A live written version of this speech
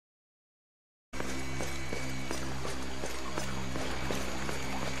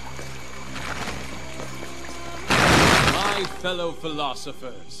fellow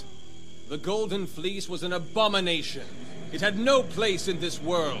philosophers. The Golden Fleece was an abomination. It had no place in this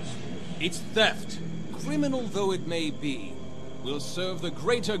world. Its theft, criminal though it may be, will serve the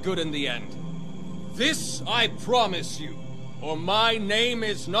greater good in the end. This I promise you, or my name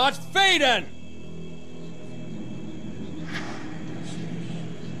is not Faedon!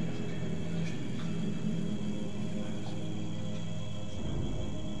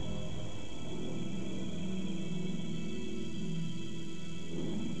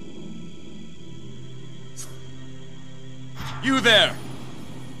 You there!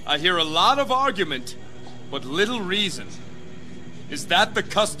 I hear a lot of argument, but little reason. Is that the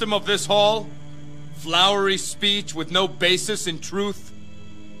custom of this hall? Flowery speech with no basis in truth?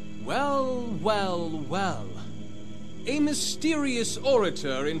 Well, well, well. A mysterious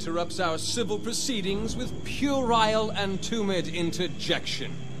orator interrupts our civil proceedings with puerile and tumid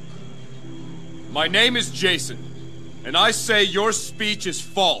interjection. My name is Jason, and I say your speech is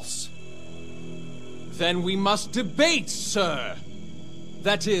false. Then we must debate, sir.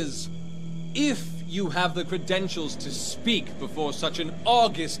 That is, if you have the credentials to speak before such an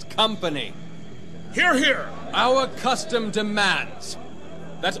august company. Hear, hear! Our custom demands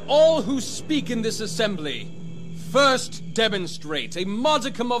that all who speak in this assembly first demonstrate a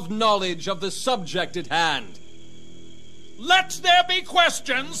modicum of knowledge of the subject at hand. Let there be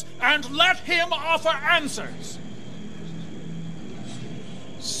questions, and let him offer answers.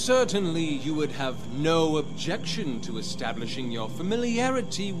 Certainly you would have no objection to establishing your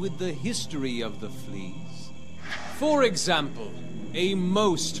familiarity with the history of the fleece. For example, a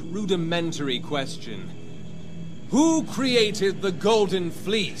most rudimentary question. Who created the Golden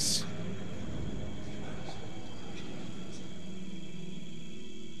Fleece?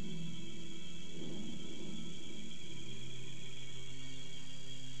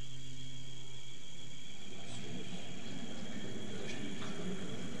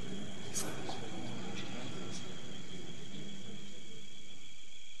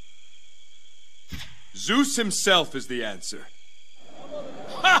 Zeus himself is the answer.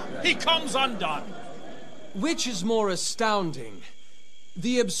 Ha! He comes undone! Which is more astounding?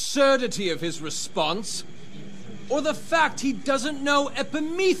 The absurdity of his response, or the fact he doesn't know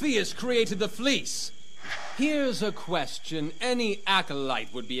Epimetheus created the fleece? Here's a question any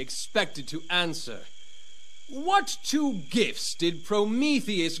acolyte would be expected to answer. What two gifts did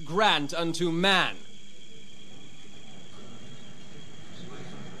Prometheus grant unto man?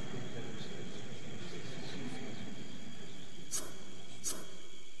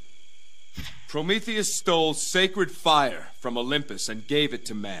 Prometheus stole sacred fire from Olympus and gave it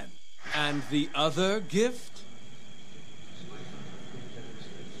to man. And the other gift?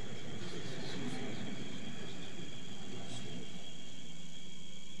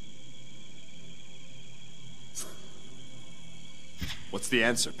 What's the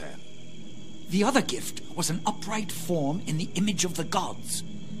answer, Pan? The other gift was an upright form in the image of the gods.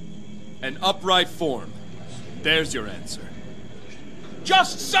 An upright form. There's your answer.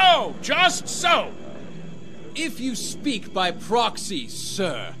 Just so! Just so! If you speak by proxy,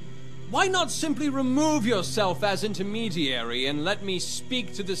 sir, why not simply remove yourself as intermediary and let me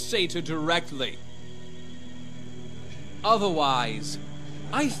speak to the satyr directly? Otherwise,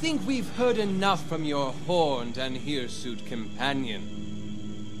 I think we've heard enough from your horned and hirsute companion.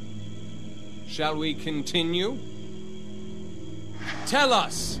 Shall we continue? Tell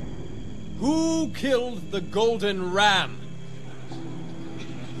us, who killed the golden ram?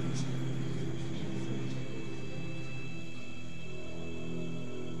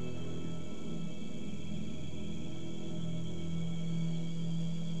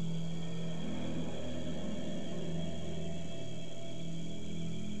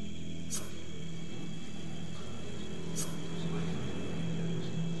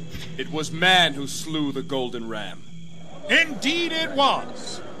 It was man who slew the golden ram. Indeed it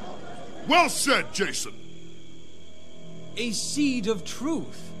was. Well said, Jason. A seed of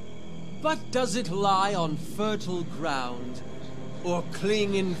truth. But does it lie on fertile ground, or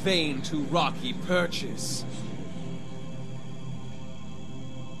cling in vain to rocky perches?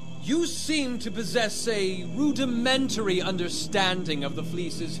 You seem to possess a rudimentary understanding of the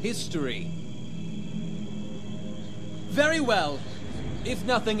fleece's history. Very well. If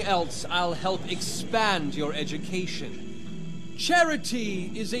nothing else, I'll help expand your education.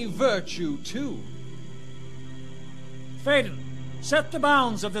 Charity is a virtue, too. Faedon, set the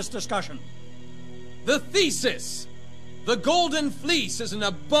bounds of this discussion. The thesis! The Golden Fleece is an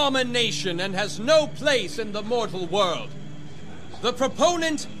abomination and has no place in the mortal world. The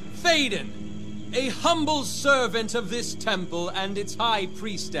proponent, Faedon, a humble servant of this temple and its high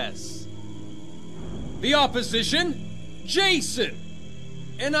priestess. The opposition? Jason,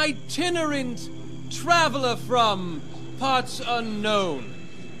 an itinerant traveler from parts unknown.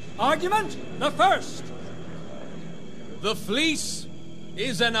 Argument the first. The fleece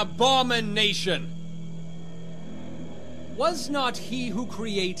is an abomination. Was not he who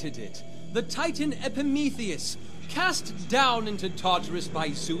created it, the Titan Epimetheus, cast down into Tartarus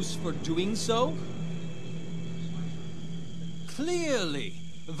by Zeus for doing so? Clearly,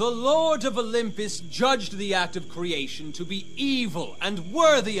 the Lord of Olympus judged the act of creation to be evil and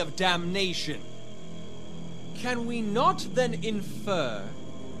worthy of damnation. Can we not then infer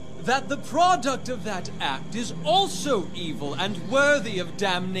that the product of that act is also evil and worthy of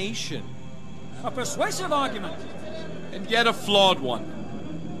damnation? A persuasive argument. And yet a flawed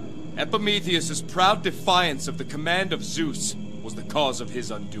one. Epimetheus' proud defiance of the command of Zeus was the cause of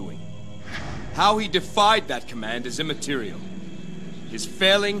his undoing. How he defied that command is immaterial. His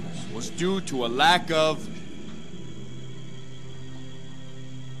failing was due to a lack of...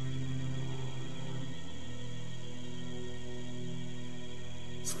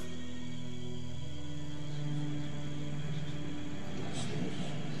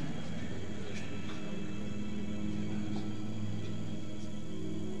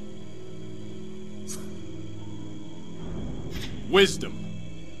 wisdom.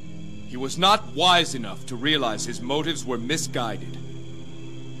 He was not wise enough to realize his motives were misguided.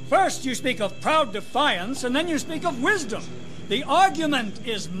 First you speak of proud defiance, and then you speak of wisdom. The argument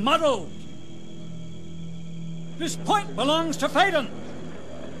is muddled. This point belongs to Faedon.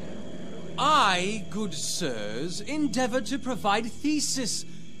 I, good sirs, endeavor to provide thesis.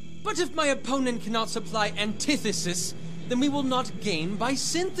 But if my opponent cannot supply antithesis, then we will not gain by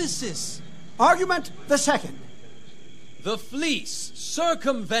synthesis. Argument the second. The fleece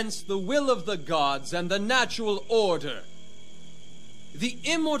circumvents the will of the gods and the natural order. The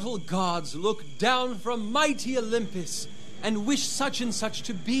immortal gods look down from mighty Olympus and wish such and such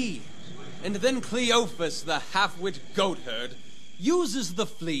to be. And then Cleophas, the half-wit goatherd, uses the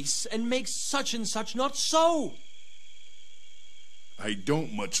fleece and makes such and such not so. I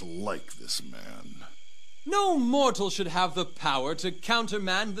don't much like this man. No mortal should have the power to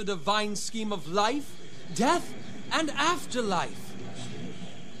countermand the divine scheme of life, death, and afterlife.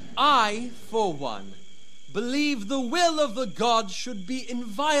 I, for one, believe the will of the gods should be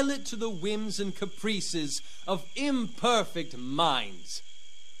inviolate to the whims and caprices of imperfect minds.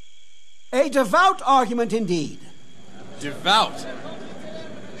 A devout argument indeed. Devout?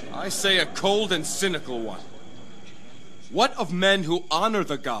 I say a cold and cynical one. What of men who honor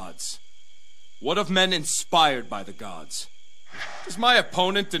the gods? What of men inspired by the gods? Does my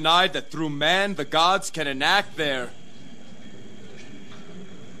opponent deny that through man the gods can enact their...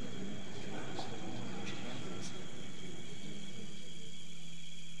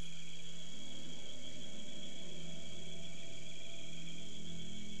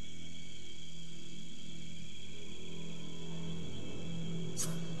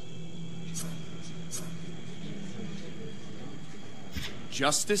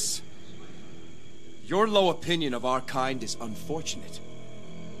 justice? Your low opinion of our kind is unfortunate.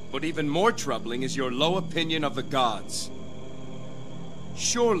 But even more troubling is your low opinion of the gods.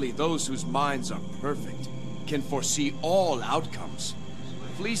 Surely those whose minds are perfect can foresee all outcomes,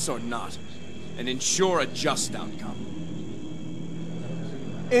 fleece or not, and ensure a just outcome.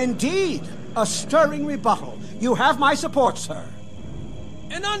 Indeed, a stirring rebuttal. You have my support, sir.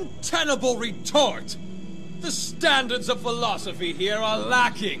 An untenable retort! The standards of philosophy here are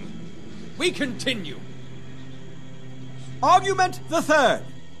lacking. We continue. Argument the third.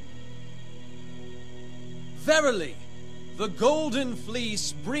 Verily, the golden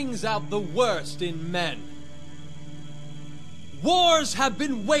fleece brings out the worst in men. Wars have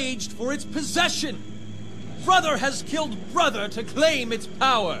been waged for its possession. Brother has killed brother to claim its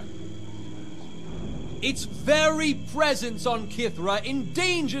power. Its very presence on KYTHRA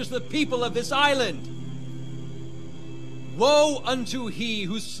endangers the people of this island. Woe unto he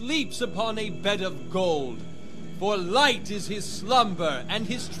who sleeps upon a bed of gold, for light is his slumber and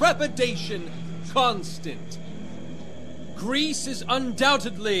his trepidation constant. Greece is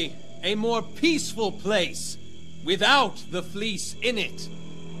undoubtedly a more peaceful place without the fleece in it.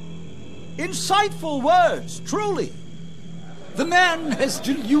 Insightful words, truly. The man has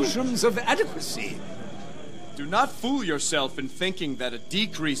delusions of adequacy. Do not fool yourself in thinking that a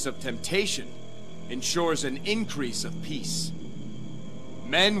decrease of temptation ensures an increase of peace.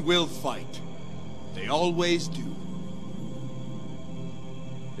 Men will fight. They always do.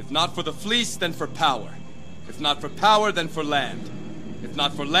 If not for the fleece, then for power. If not for power, then for land. If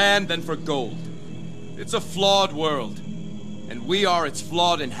not for land, then for gold. It's a flawed world, and we are its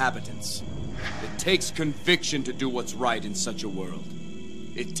flawed inhabitants. It takes conviction to do what's right in such a world.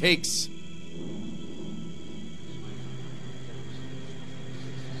 It takes...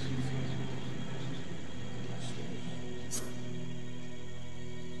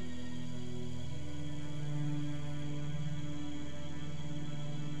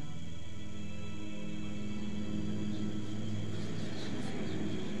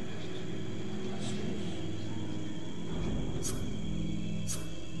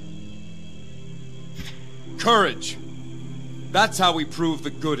 courage. That's how we prove the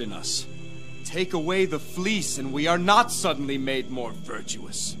good in us. Take away the fleece and we are not suddenly made more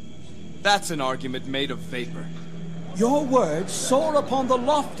virtuous. That's an argument made of vapor. Your words soar upon the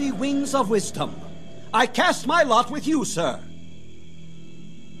lofty wings of wisdom. I cast my lot with you, sir.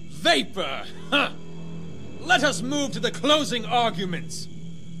 Vapor! Huh. Let us move to the closing arguments.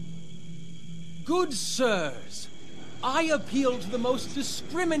 Good sirs, I appeal to the most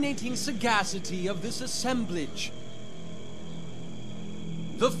discriminating sagacity of this assemblage.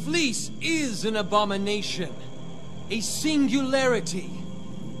 The fleece is an abomination, a singularity,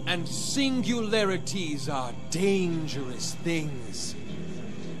 and singularities are dangerous things.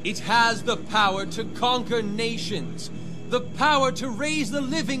 It has the power to conquer nations, the power to raise the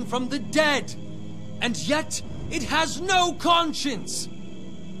living from the dead, and yet it has no conscience.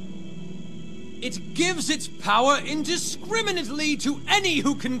 It gives its power indiscriminately to any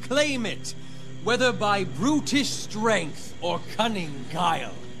who can claim it, whether by brutish strength or cunning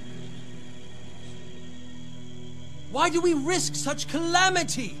guile. Why do we risk such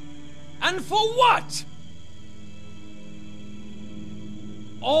calamity? And for what?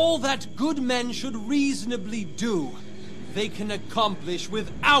 All that good men should reasonably do, they can accomplish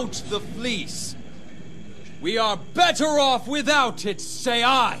without the fleece. We are better off without it, say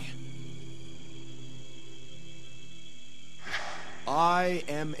I. I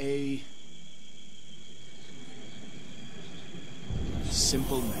am a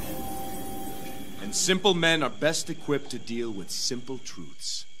simple man. And simple men are best equipped to deal with simple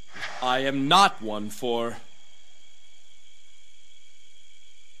truths. I am not one for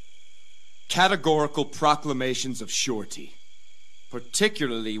categorical proclamations of surety,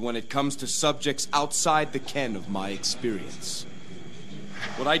 particularly when it comes to subjects outside the ken of my experience.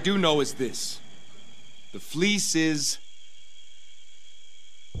 What I do know is this: the fleece is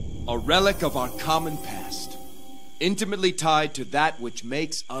a relic of our common past, intimately tied to that which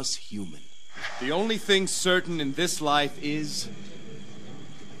makes us human. The only thing certain in this life is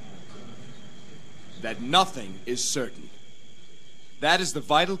that nothing is certain. That is the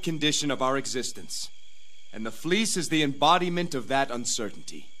vital condition of our existence, and the fleece is the embodiment of that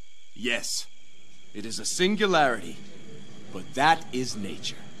uncertainty. Yes, it is a singularity, but that is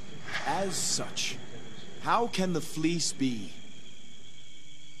nature. As such, how can the fleece be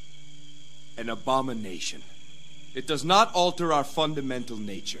an abomination? It does not alter our fundamental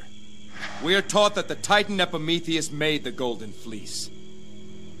nature. We are taught that the Titan Epimetheus made the golden fleece.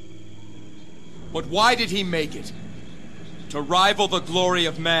 But why did he make it? To rival the glory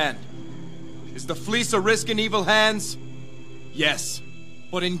of man. Is the fleece a risk in evil hands? Yes,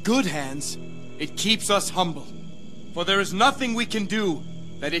 but in good hands, it keeps us humble. For there is nothing we can do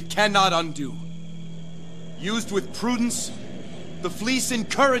that it cannot undo. Used with prudence, the fleece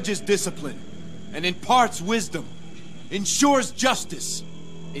encourages discipline and imparts wisdom, ensures justice,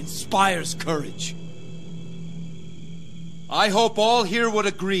 inspires courage. I hope all here would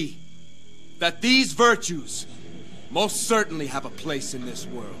agree that these virtues most certainly have a place in this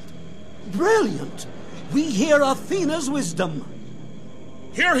world. Brilliant! We hear Athena's wisdom.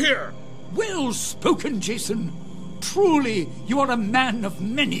 Hear, hear! Well spoken, Jason. Truly, you are a man of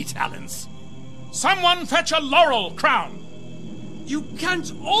many talents. Someone fetch a laurel crown! You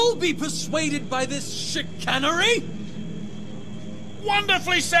can't all be persuaded by this chicanery!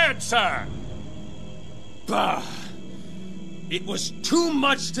 Wonderfully said, sir! Bah! It was too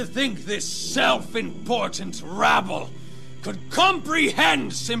much to think this self-important rabble could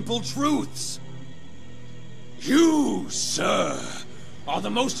comprehend simple truths. You, sir, are the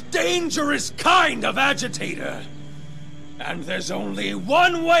most dangerous kind of agitator. And there's only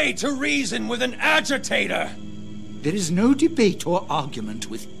one way to reason with an agitator. There is no debate or argument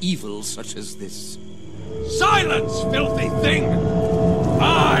with evil such as this. Silence, filthy thing!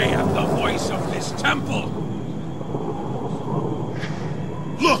 I am the voice of this temple.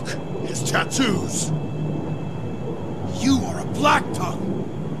 Look! His tattoos! You are a black tongue.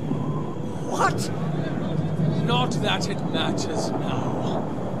 What? Not that it matters now.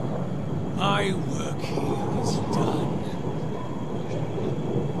 My work here is done.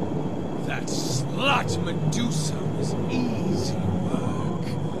 That slut Medusa was easy work.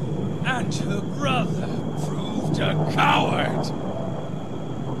 And her brother proved a coward.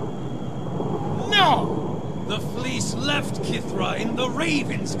 No! The fleece left KYTHRA in the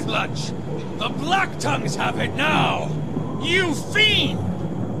Raven's clutch. The Black Tongues have it now. You fiend!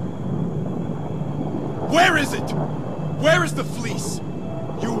 Where is it? Where is the fleece?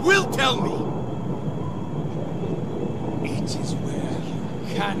 You will tell me! It is where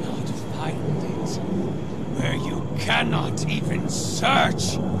you cannot find it. Where you cannot even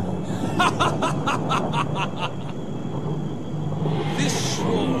search. This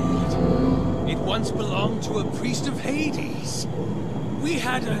sword, it once belonged to a priest of Hades. We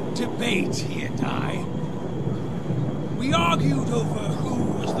had a debate, he and I. We argued over who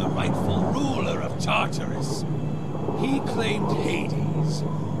was the rightful ruler of Tartarus. He claimed Hades,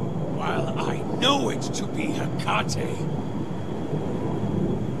 while I know it to be Hecate.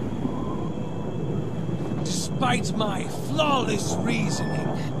 Despite my flawless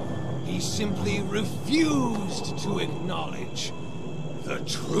reasoning, he simply refused to acknowledge the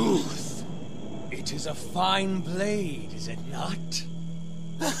truth. It is a fine blade, is it not?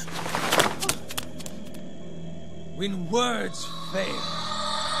 When words fail...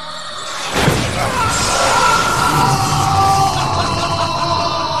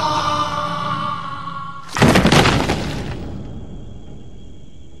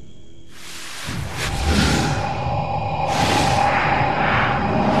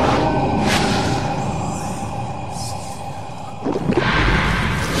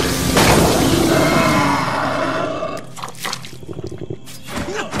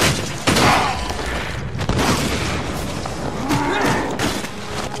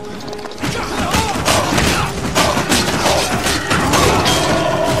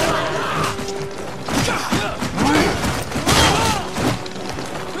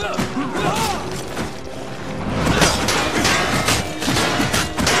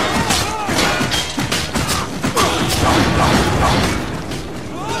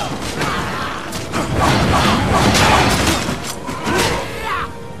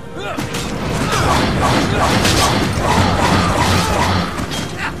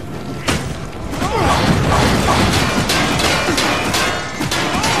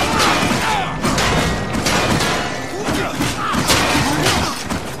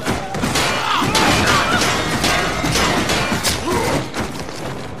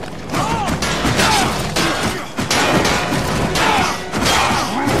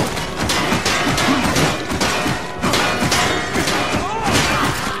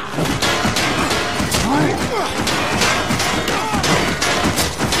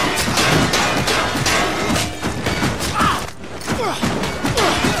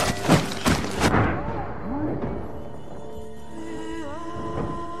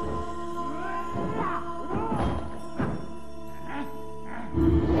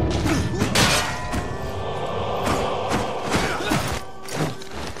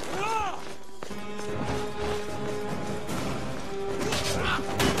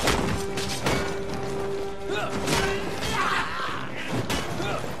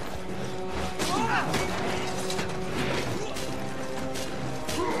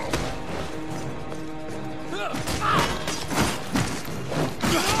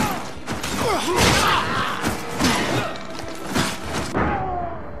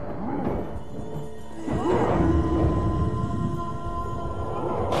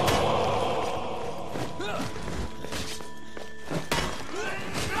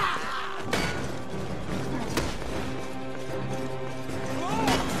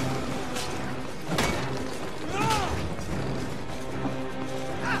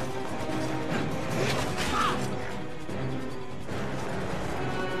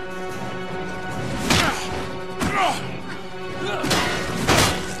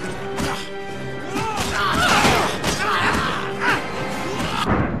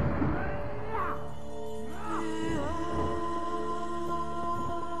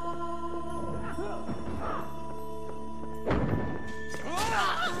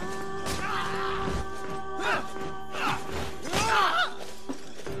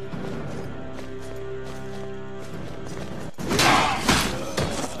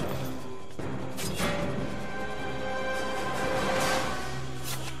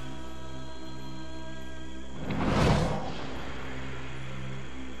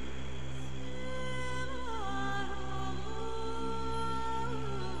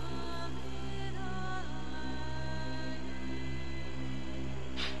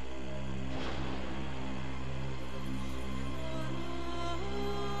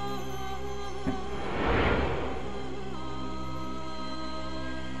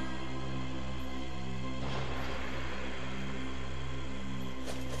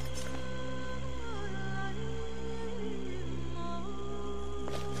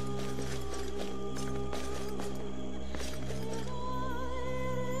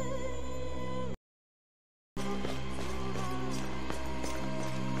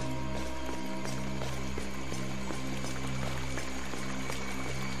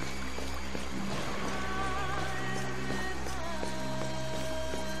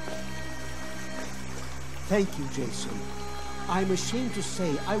 Thank you, Jason. I'm ashamed to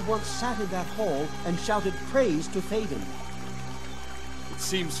say I once sat in that hall and shouted praise to Faedon. It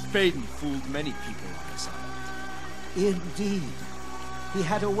seems Faedon fooled many people on this island. Indeed. He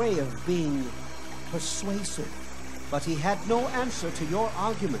had a way of being persuasive, but he had no answer to your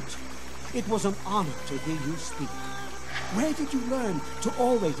argument. It was an honor to hear you speak. Where did you learn to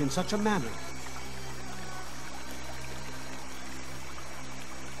orate in such a manner?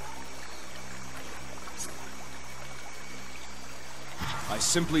 I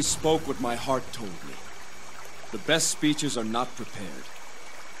simply spoke what my heart told me. The best speeches are not prepared.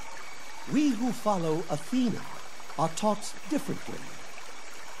 We who follow Athena are taught differently.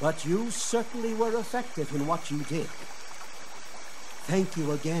 But you certainly were effective in what you did. Thank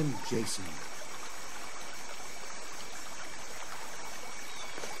you again, Jason.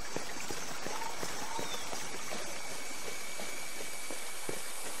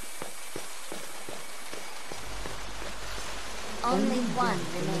 Only one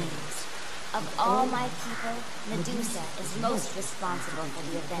remains. Of all my people, Medusa is most responsible for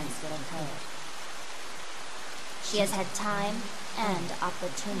the events that occurred. She has had time and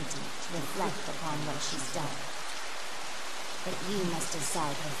opportunity to reflect upon what she's done. But you must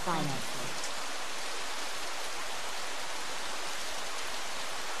decide her final fate.